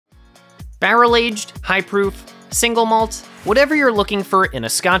Barrel-aged, high-proof, single malt, whatever you're looking for in a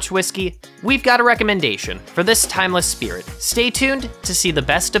Scotch whiskey, we've got a recommendation for this timeless spirit. Stay tuned to see the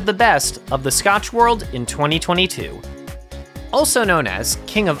best of the Scotch world in 2022. Also known as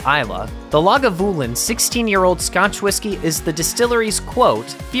King of Islay, the Lagavulin 16-year-old Scotch whiskey is the distillery's, quote,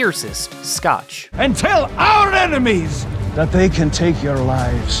 fiercest Scotch. And tell our enemies that they can take your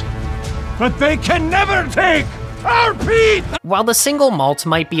lives, but they can never take our peace! While the single malt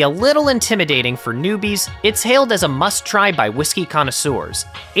might be a little intimidating for newbies, it's hailed as a must-try by whiskey connoisseurs.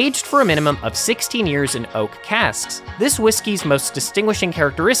 Aged for a minimum of 16 years in oak casks, this whiskey's most distinguishing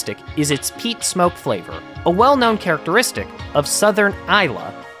characteristic is its peat smoke flavor, a well-known characteristic of Southern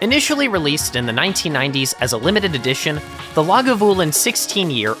Islay. Initially released in the 1990s as a limited edition, the Lagavulin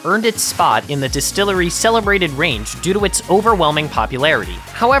 16-year earned its spot in the distillery's celebrated range due to its overwhelming popularity.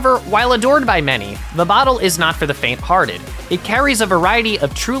 However, while adored by many, the bottle is not for the faint-hearted. It carries a variety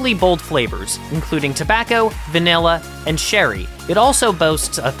of truly bold flavors, including tobacco, vanilla, and sherry. It also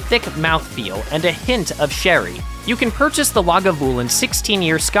boasts a thick mouthfeel and a hint of sherry. You can purchase the Lagavulin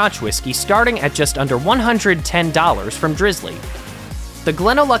 16-year Scotch whiskey starting at just under $110 from Drizzly. The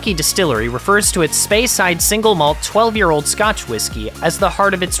Glenallachie Distillery refers to its Speyside single malt 12-year-old Scotch whiskey as the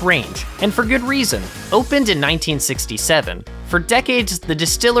heart of its range, and for good reason. Opened in 1967, for decades the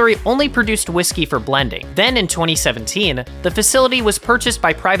distillery only produced whiskey for blending. Then in 2017, the facility was purchased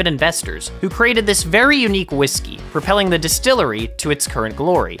by private investors, who created this very unique whiskey, propelling the distillery to its current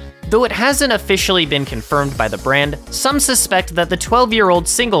glory. Though it hasn't officially been confirmed by the brand, some suspect that the 12-year-old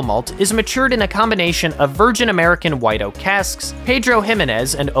single malt is matured in a combination of virgin American white oak casks, Pedro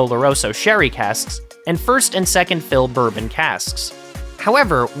Jimenez and Oloroso sherry casks, and first and second fill bourbon casks.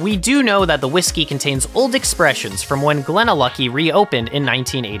 However, we do know that the whiskey contains old expressions from when Glenallachie reopened in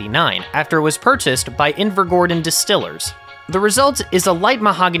 1989, after it was purchased by Invergordon Distillers. The result is a light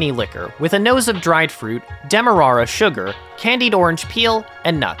mahogany liquor with a nose of dried fruit, demerara sugar, candied orange peel,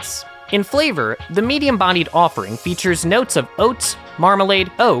 and nuts. In flavor, the medium-bodied offering features notes of oats, marmalade,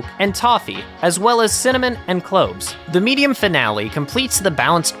 oak, and toffee, as well as cinnamon and cloves. The medium finale completes the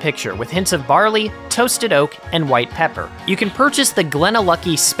balanced picture with hints of barley, toasted oak, and white pepper. You can purchase the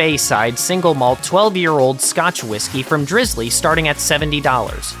Glenallachie Speyside single malt 12-year-old Scotch whiskey from Drizzly starting at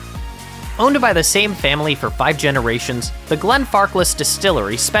 $70. Owned by the same family for 5 generations, the Glenfarclas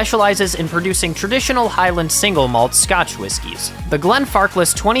Distillery specializes in producing traditional Highland single malt Scotch whiskies. The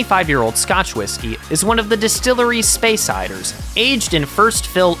Glenfarclas 25-year-old Scotch whiskey is one of the distillery's Speysiders. Aged in first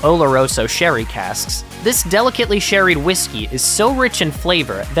fill Oloroso sherry casks, this delicately sherried whiskey is so rich in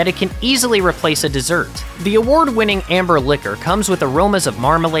flavor that it can easily replace a dessert. The award-winning amber liquor comes with aromas of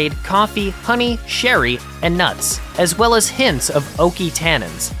marmalade, coffee, honey, sherry, and nuts, as well as hints of oaky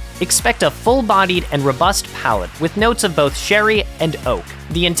tannins. Expect a full-bodied and robust palate with notes of both sherry and oak.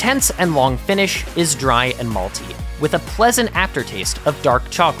 The intense and long finish is dry and malty, with a pleasant aftertaste of dark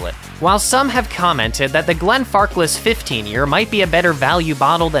chocolate. While some have commented that the Glenfarclas 15-year might be a better value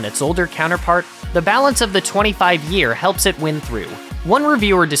bottle than its older counterpart, the balance of the 25-year helps it win through. One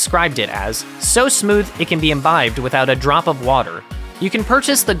reviewer described it as, so smooth it can be imbibed without a drop of water. You can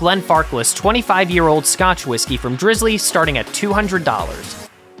purchase the Glenfarclas 25-year-old Scotch whiskey from Drizzly starting at $200.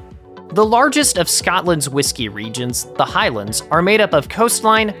 The largest of Scotland's whiskey regions, the Highlands, are made up of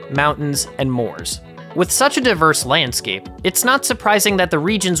coastline, mountains, and moors. With such a diverse landscape, it's not surprising that the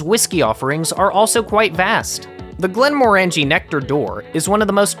region's whiskey offerings are also quite vast. The Glenmorangie Nectar d'Or is one of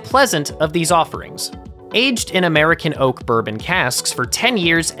the most pleasant of these offerings. Aged in American oak bourbon casks for 10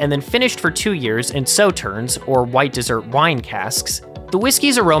 years and then finished for 2 years in sauternes, or white dessert wine casks, the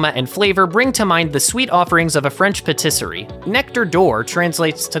whiskey's aroma and flavor bring to mind the sweet offerings of a French patisserie. Nectar d'Or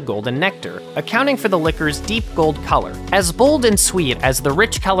translates to golden nectar, accounting for the liquor's deep gold color. As bold and sweet as the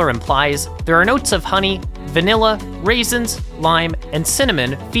rich color implies, there are notes of honey, vanilla, raisins, lime, and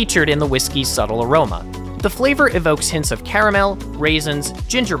cinnamon featured in the whiskey's subtle aroma. The flavor evokes hints of caramel, raisins,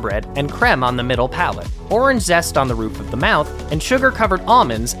 gingerbread, and creme on the middle palate, orange zest on the roof of the mouth, and sugar-covered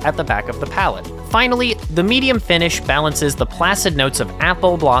almonds at the back of the palate. Finally, the medium finish balances the placid notes of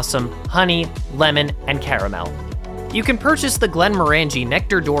apple blossom, honey, lemon, and caramel. You can purchase the Glenmorangie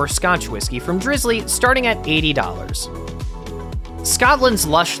Nectar d'Or Scotch whiskey from Drizzly starting at $80. Scotland's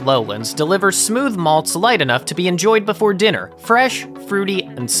lush lowlands deliver smooth malts light enough to be enjoyed before dinner. Fresh, fruity,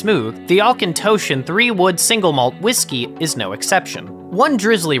 and smooth, the Auchentoshan 3-wood single malt whiskey is no exception. One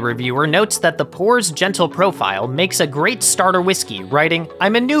Drizzly reviewer notes that the pour's gentle profile makes a great starter whiskey, writing,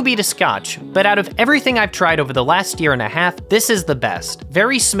 "I'm a newbie to Scotch, but out of everything I've tried over the last year and a half, this is the best.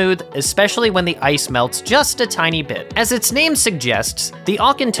 Very smooth, especially when the ice melts just a tiny bit." As its name suggests, the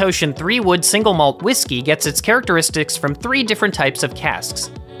Auchentoshan 3-wood single malt whiskey gets its characteristics from 3 different types of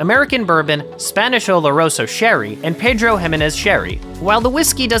casks. American Bourbon, Spanish Oloroso Sherry, and Pedro Jimenez Sherry. While the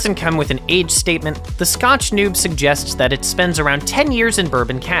whiskey doesn't come with an age statement, the Scotch Noob suggests that it spends around 10 years in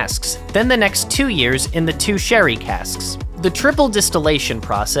bourbon casks, then the next 2 years in the 2 sherry casks. The triple distillation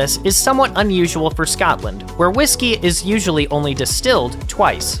process is somewhat unusual for Scotland, where whiskey is usually only distilled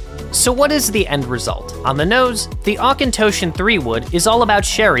twice. So what is the end result? On the nose, the Auchentoshan 3 Wood is all about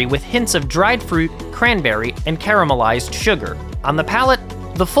sherry with hints of dried fruit, cranberry, and caramelized sugar. On the palate,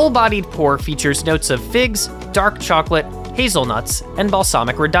 the full-bodied pour features notes of figs, dark chocolate, hazelnuts, and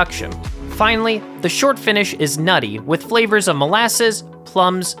balsamic reduction. Finally, the short finish is nutty with flavors of molasses,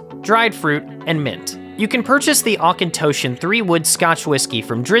 plums, dried fruit, and mint. You can purchase the Auchentoshan 3 Wood Scotch Whisky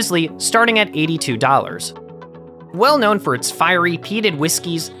from Drizzly starting at $82. Well known for its fiery, peated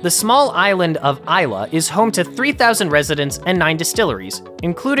whiskeys, the small island of Islay is home to 3,000 residents and 9 distilleries,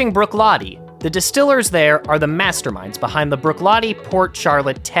 including Bruichladdich. The distillers there are the masterminds behind the Bruichladdich Port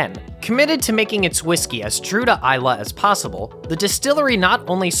Charlotte 10. Committed to making its whiskey as true to Islay as possible, the distillery not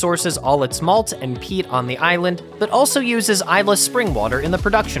only sources all its malt and peat on the island, but also uses Islay spring water in the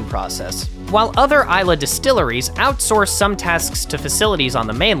production process. While other Islay distilleries outsource some tasks to facilities on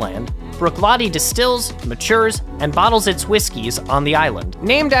the mainland, Bruichladdich distills, matures, and bottles its whiskeys on the island.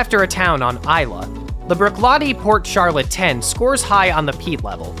 Named after a town on Islay, the Bruichladdich Port Charlotte 10 scores high on the peat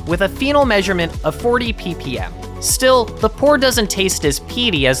level, with a phenol measurement of 40 ppm. Still, the pour doesn't taste as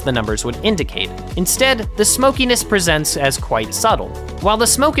peaty as the numbers would indicate. Instead, the smokiness presents as quite subtle. While the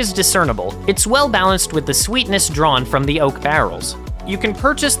smoke is discernible, it's well balanced with the sweetness drawn from the oak barrels. You can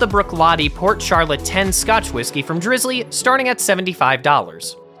purchase the Bruichladdich Port Charlotte 10 Scotch Whisky from Drizzly starting at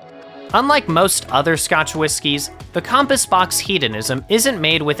 $75. Unlike most other Scotch whiskies, the Compass Box Hedonism isn't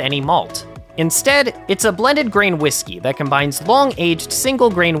made with any malt. Instead, it's a blended grain whiskey that combines long-aged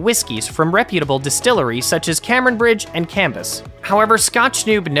single-grain whiskeys from reputable distilleries such as Cameron Bridge and Cambus. However, Scotch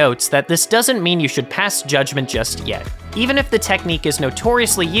Noob notes that this doesn't mean you should pass judgment just yet, even if the technique is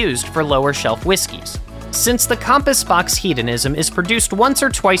notoriously used for lower-shelf whiskeys. Since the Compass Box Hedonism is produced once or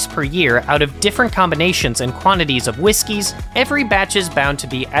twice per year out of different combinations and quantities of whiskeys, every batch is bound to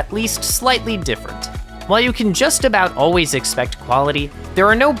be at least slightly different. While you can just about always expect quality, there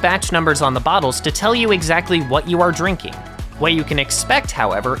are no batch numbers on the bottles to tell you exactly what you are drinking. What you can expect,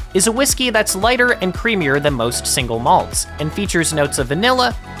 however, is a whiskey that's lighter and creamier than most single malts, and features notes of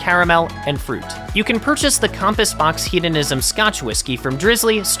vanilla, caramel, and fruit. You can purchase the Compass Box Hedonism Scotch Whisky from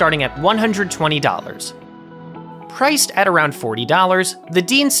Drizzly starting at $120. Priced at around $40, the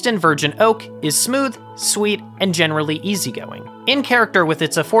Deanston Virgin Oak is smooth, sweet, and generally easygoing. In character with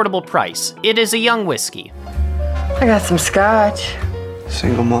its affordable price, it is a young whiskey. I got some scotch.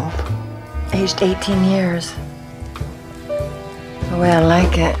 Single malt? Aged 18 years. The way I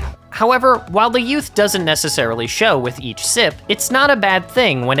like it. However, while the youth doesn't necessarily show with each sip, it's not a bad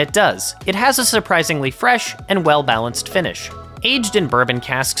thing when it does. It has a surprisingly fresh and well-balanced finish. Aged in bourbon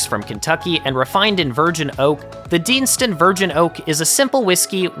casks from Kentucky and refined in virgin oak, the Deanston Virgin Oak is a simple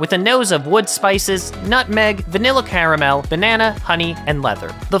whiskey with a nose of wood spices, nutmeg, vanilla caramel, banana, honey, and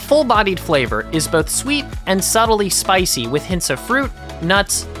leather. The full-bodied flavor is both sweet and subtly spicy with hints of fruit,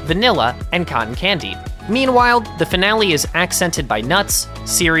 nuts, vanilla, and cotton candy. Meanwhile, the finale is accented by nuts,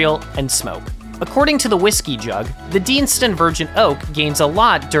 cereal, and smoke. According to the Whiskey Jug, the Deanston Virgin Oak gains a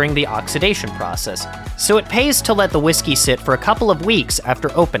lot during the oxidation process, so it pays to let the whiskey sit for a couple of weeks after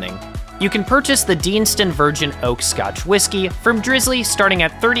opening. You can purchase the Deanston Virgin Oak Scotch Whisky from Drizzly starting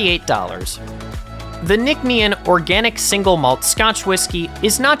at $38. The Nicnean Organic Single Malt Scotch Whisky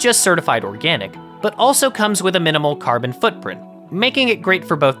is not just certified organic, but also comes with a minimal carbon footprint, making it great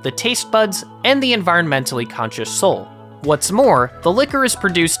for both the taste buds and the environmentally conscious soul. What's more, the liquor is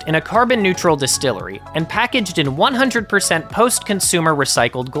produced in a carbon-neutral distillery and packaged in 100% post-consumer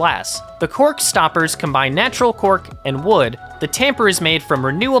recycled glass. The cork stoppers combine natural cork and wood, the tamper is made from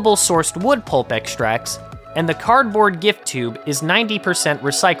renewable sourced wood pulp extracts, and the cardboard gift tube is 90%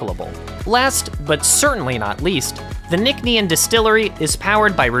 recyclable. Last, but certainly not least, the Nicnean distillery is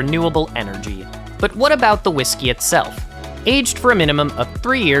powered by renewable energy. But what about the whiskey itself? Aged for a minimum of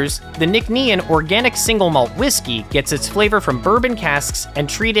 3 years, the Nicnean Organic Single Malt Whiskey gets its flavor from bourbon casks and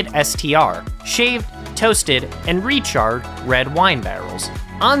treated STR, shaved, toasted, and recharred red wine barrels.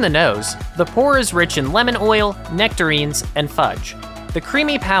 On the nose, the pour is rich in lemon oil, nectarines, and fudge. The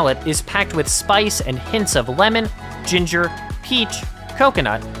creamy palate is packed with spice and hints of lemon, ginger, peach,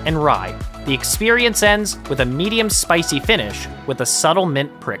 coconut, and rye. The experience ends with a medium spicy finish with a subtle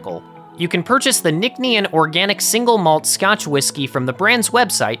mint prickle. You can purchase the Nicnean Organic Single Malt Scotch Whisky from the brand's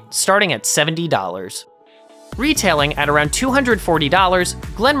website starting at $70. Retailing at around $240,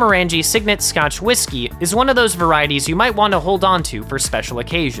 Glenmorangie Signet Scotch Whisky is one of those varieties you might want to hold on to for special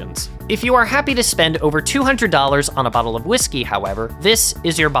occasions. If you are happy to spend over $200 on a bottle of whiskey, however, this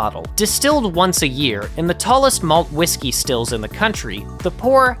is your bottle. Distilled once a year in the tallest malt whiskey stills in the country, the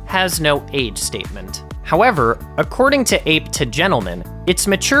pour has no age statement. However, according to Ape to Gentleman, it's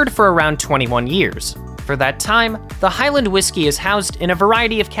matured for around 21 years. For that time, the Highland whiskey is housed in a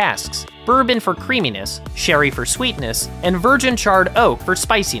variety of casks: bourbon for creaminess, sherry for sweetness, and virgin charred oak for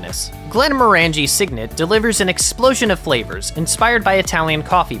spiciness. Glenmorangie Signet delivers an explosion of flavors inspired by Italian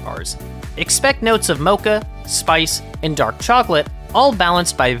coffee bars. Expect notes of mocha, spice, and dark chocolate, all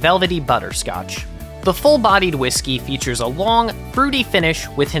balanced by velvety butterscotch. The full-bodied whiskey features a long, fruity finish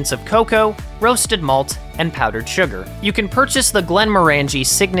with hints of cocoa, roasted malt, and powdered sugar. You can purchase the Glenmorangie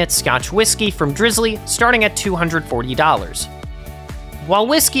Signet Scotch Whisky from Drizzly starting at $240. While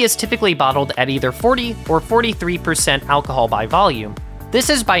whiskey is typically bottled at either 40 or 43% alcohol by volume, this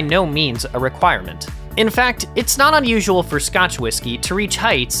is by no means a requirement. In fact, it's not unusual for Scotch whisky to reach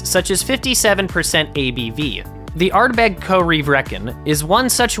heights such as 57% ABV. The Ardbeg Corryvreckan is one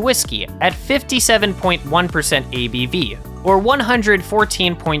such whiskey at 57.1% ABV, or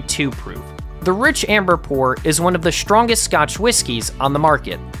 114.2 proof. The rich amber pour is one of the strongest Scotch whiskies on the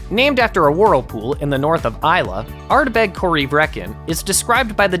market. Named after a whirlpool in the north of Islay, Ardbeg Corryvreckan is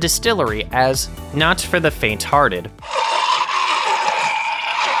described by the distillery as not for the faint-hearted.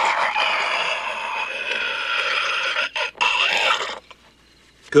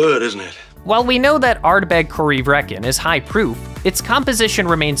 Good, isn't it? While we know that Ardbeg Corryvreckan is high proof, its composition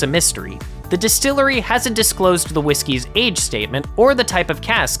remains a mystery. The distillery hasn't disclosed the whiskey's age statement or the type of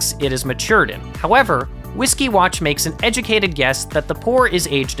casks it is matured in. However, Whiskey Watch makes an educated guess that the pour is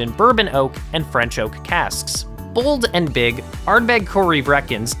aged in bourbon oak and French oak casks. Bold and big, Ardbeg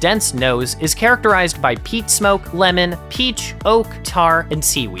Corryvreckan's dense nose is characterized by peat smoke, lemon, peach, oak, tar, and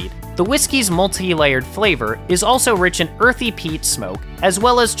seaweed. The whiskey's multi-layered flavor is also rich in earthy peat smoke, as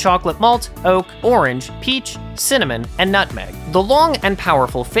well as chocolate malt, oak, orange, peach, cinnamon, and nutmeg. The long and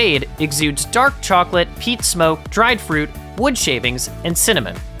powerful fade exudes dark chocolate, peat smoke, dried fruit, wood shavings, and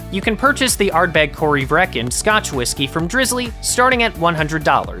cinnamon. You can purchase the Ardbeg Corryvreckan Scotch Whisky from Drizzly starting at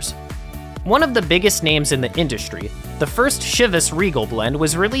 $100. One of the biggest names in the industry, the first Chivas Regal blend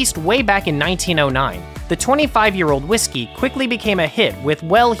was released way back in 1909. The 25-year-old whiskey quickly became a hit with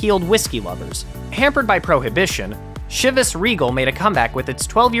well-heeled whiskey lovers. Hampered by prohibition, Chivas Regal made a comeback with its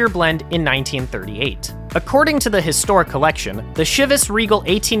 12-year blend in 1938. According to the Historic Collection, the Chivas Regal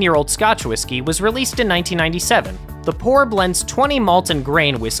 18-year-old Scotch whisky was released in 1997. The pour blends 20 malt and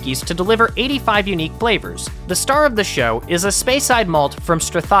grain whiskeys to deliver 85 unique flavors. The star of the show is a Speyside malt from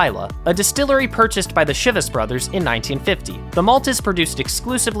Strathyla, a distillery purchased by the Chivas brothers in 1950. The malt is produced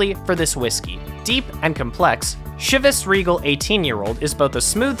exclusively for this whiskey. Deep and complex, Chivas Regal 18-year-old is both a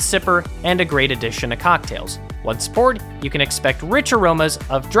smooth sipper and a great addition to cocktails. Once poured, you can expect rich aromas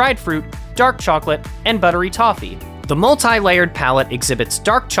of dried fruit, dark chocolate, and buttery toffee. The multi-layered palate exhibits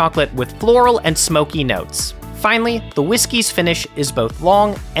dark chocolate with floral and smoky notes. Finally, the whiskey's finish is both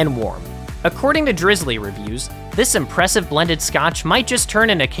long and warm. According to Drizzly reviews, this impressive blended scotch might just turn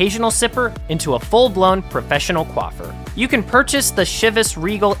an occasional sipper into a full-blown professional quaffer. You can purchase the Chivas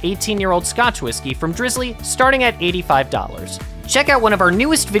Regal 18-year-old Scotch whisky from Drizzly starting at $85. Check out one of our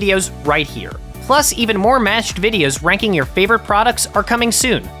newest videos right here. Plus, even more mashed videos ranking your favorite products are coming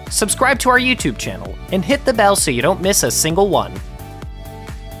soon. Subscribe to our YouTube channel and hit the bell so you don't miss a single one.